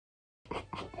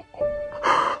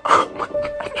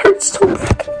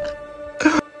stupid.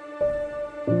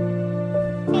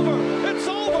 It's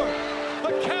over.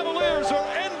 The Cavaliers are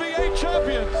NBA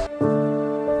champions.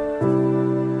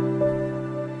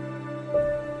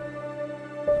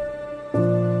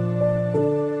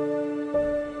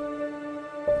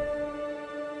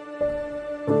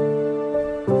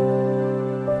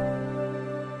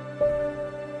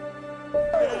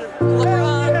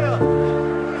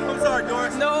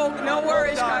 No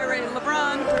worries, Kyrie.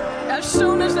 LeBron, as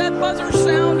soon as that buzzer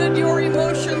sounded, your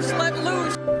emotions let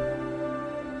loose.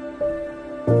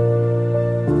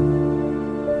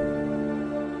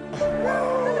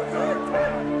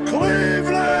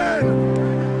 Cleveland,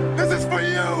 this is for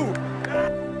you.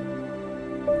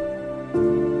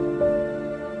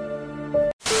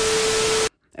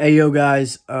 Hey, yo,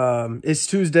 guys. It's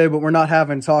Tuesday, but we're not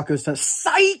having tacos tonight.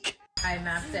 Psych!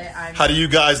 How do you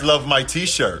guys love my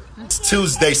t-shirt? It's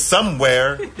Tuesday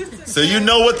somewhere, so you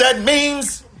know what that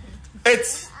means.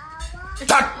 It's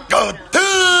Taco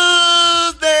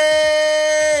Tuesday!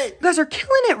 You guys are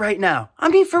killing it right now. I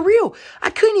mean, for real.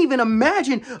 I couldn't even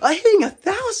imagine hitting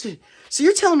 1,000. So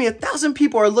you're telling me 1,000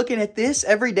 people are looking at this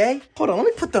every day? Hold on, let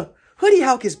me put the hoodie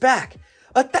Halkias back.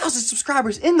 1,000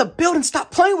 subscribers in the building.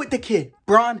 Stop playing with the kid.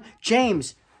 LeBron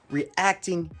James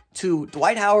reacting to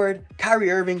Dwight Howard,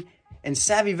 Kyrie Irving, and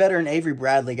savvy veteran Avery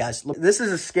Bradley, guys. Look, this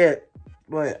is a skit,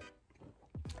 but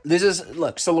this is,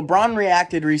 look, so LeBron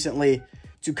reacted recently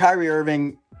to Kyrie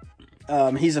Irving.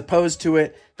 He's opposed to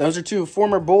it. Those are two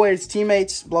former boys,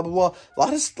 teammates, blah, blah, blah.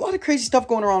 A lot of crazy stuff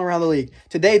going around the league.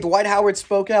 Today, Dwight Howard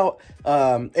spoke out.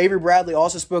 Avery Bradley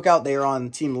also spoke out. They are on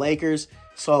Team Lakers.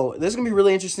 So this is going to be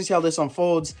really interesting to see how this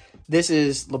unfolds. This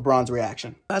is LeBron's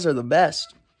reaction. You guys are the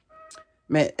best.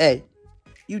 Man, hey,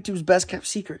 YouTube's best kept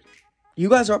secret. You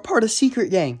guys are a part of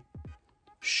secret gang.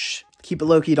 Shh. Keep it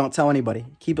low-key. Don't tell anybody.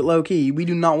 Keep it low-key. We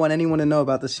do not want anyone to know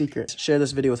about the secret. Share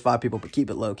this video with 5 people, but keep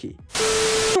it low-key.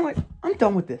 I'm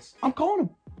done with this. I'm calling him.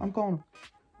 I'm calling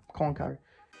Kyrie.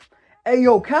 Hey,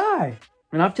 yo, Kai.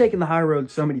 And I've taken the high road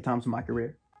so many times in my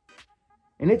career.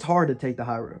 And it's hard to take the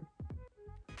high road.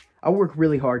 I work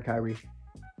really hard, Kyrie.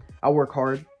 I work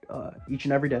hard each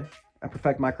and every day. I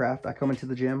perfect my craft. I come into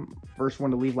the gym. First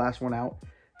one to leave, last one out.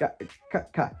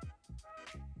 Kai.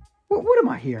 What am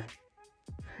I here?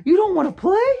 You don't want to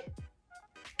play?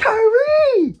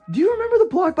 Kyrie! Do you remember the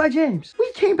block by James?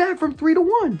 We came back from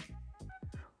 3-1.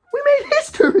 We made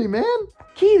history, man.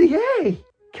 Keely, hey.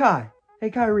 Kai. Hey,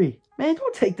 Kyrie. Man,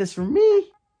 don't take this from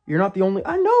me. You're not the only...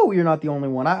 I know you're not the only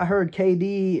one. I heard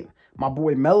KD, my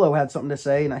boy Melo, had something to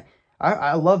say, and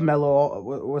I love Melo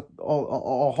with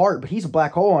all heart, but he's a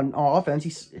black hole on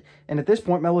offense. And at this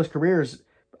point, Melo's career is...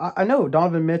 I know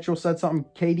Donovan Mitchell said something,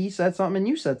 KD said something, and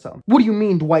you said something. What do you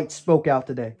mean Dwight spoke out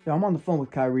today? Yeah, I'm on the phone with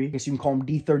Kyrie. I guess you can call him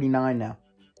D39 now.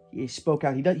 He spoke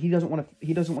out. He doesn't want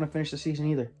to finish the season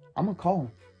either. I'm gonna call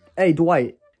him. Hey,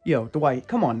 Dwight. Yo, Dwight,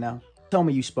 come on now. Tell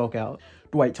me you spoke out.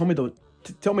 Dwight, tell me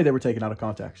they were taken out of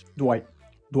context. Dwight,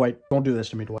 don't do this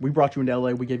to me, Dwight. We brought you into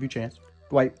LA. We gave you a chance.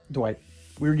 Dwight,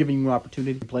 we were giving you an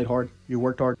opportunity. You played hard. You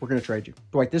worked hard. We're gonna trade you.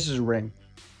 Dwight, this is a ring.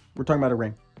 We're talking about a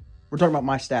ring. We're talking about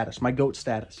my status, my GOAT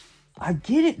status. I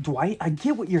get it, Dwight. I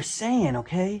get what you're saying,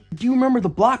 okay? Do you remember the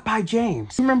block by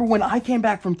James? Do you remember when I came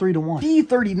back from 3-1?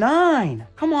 D39.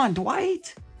 Come on,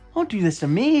 Dwight. Don't do this to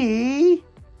me.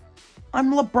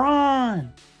 I'm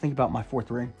LeBron. Think about my 4th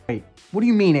ring. Wait, what do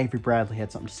you mean Avery Bradley had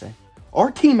something to say?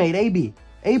 Our teammate,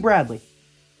 A. Bradley.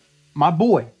 My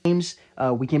boy. James,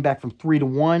 we came back from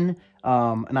 3-1,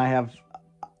 and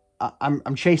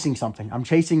I'm chasing something. I'm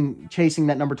chasing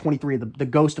that number 23, the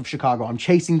ghost of Chicago. I'm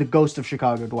chasing the ghost of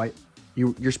Chicago, Dwight.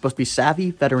 You're supposed to be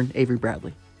savvy veteran Avery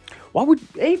Bradley. Why would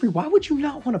you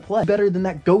not want to play better than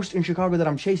that ghost in Chicago that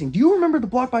I'm chasing? Do you remember the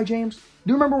block by James? Do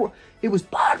you remember it was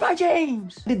blocked by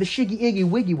James? I did the shiggy iggy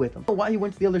wiggy with him. Why he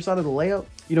went to the other side of the layup?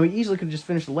 You know, he easily could have just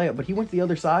finished the layup, but he went to the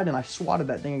other side and I swatted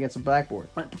that thing against the backboard.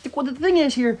 Well, the thing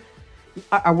is here,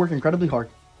 I work incredibly hard.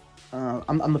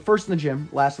 I'm the first in the gym,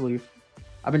 last to leave.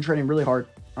 I've been training really hard.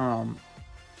 And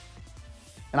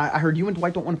I heard you and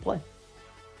Dwight don't want to play.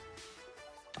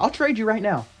 I'll trade you right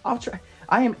now.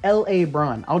 I am L.A.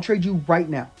 Bron. I'll trade you right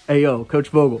now. Hey, yo, Coach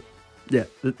Vogel. Yeah,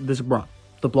 this is Bron.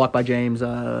 The block by James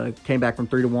came back from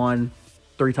 3-1,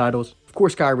 3 titles. Of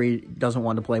course, Kyrie doesn't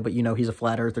want to play, but, you know, he's a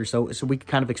flat earther, so we could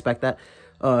kind of expect that.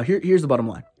 Here's the bottom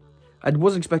line. I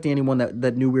wasn't expecting anyone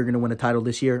that knew we were going to win a title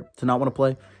this year to not want to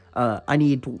play. I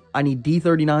need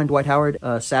D39 Dwight Howard,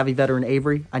 savvy veteran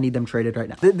Avery. I need them traded right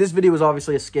now. This video is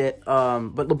obviously a skit,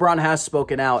 but LeBron has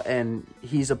spoken out and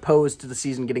he's opposed to the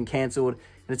season getting canceled.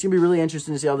 And it's gonna be really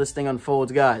interesting to see how this thing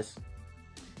unfolds, guys.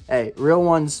 Hey, real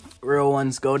ones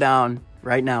go down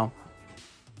right now.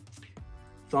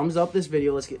 thumbs up this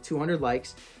video. Let's get 200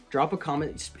 likes. Drop a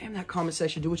comment. Spam that comment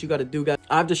section. Do what you got to do, guys.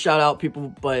 I have to shout out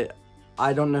people, but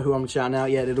I don't know who I'm shouting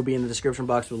out yet. It'll be in the description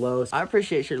box below. I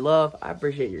appreciate your love. I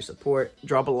appreciate your support.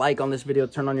 Drop a like on this video.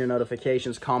 Turn on your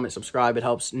notifications. Comment, subscribe. It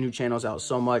helps new channels out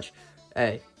so much.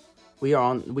 Hey, we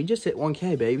just hit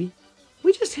 1K, baby.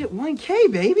 We just hit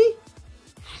 1K, baby.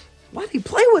 Why do you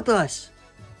play with us?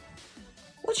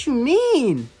 What you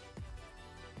mean?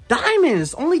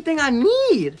 Diamonds, only thing I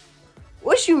need.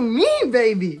 What you mean,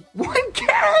 baby?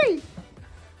 1K?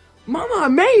 Mama, I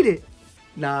made it.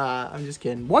 Nah, I'm just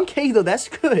kidding. 1K, though, that's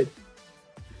good.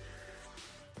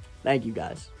 Thank you,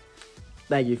 guys.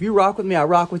 Thank you. If you rock with me, I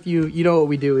rock with you. You know what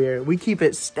we do here. We keep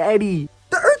it steady.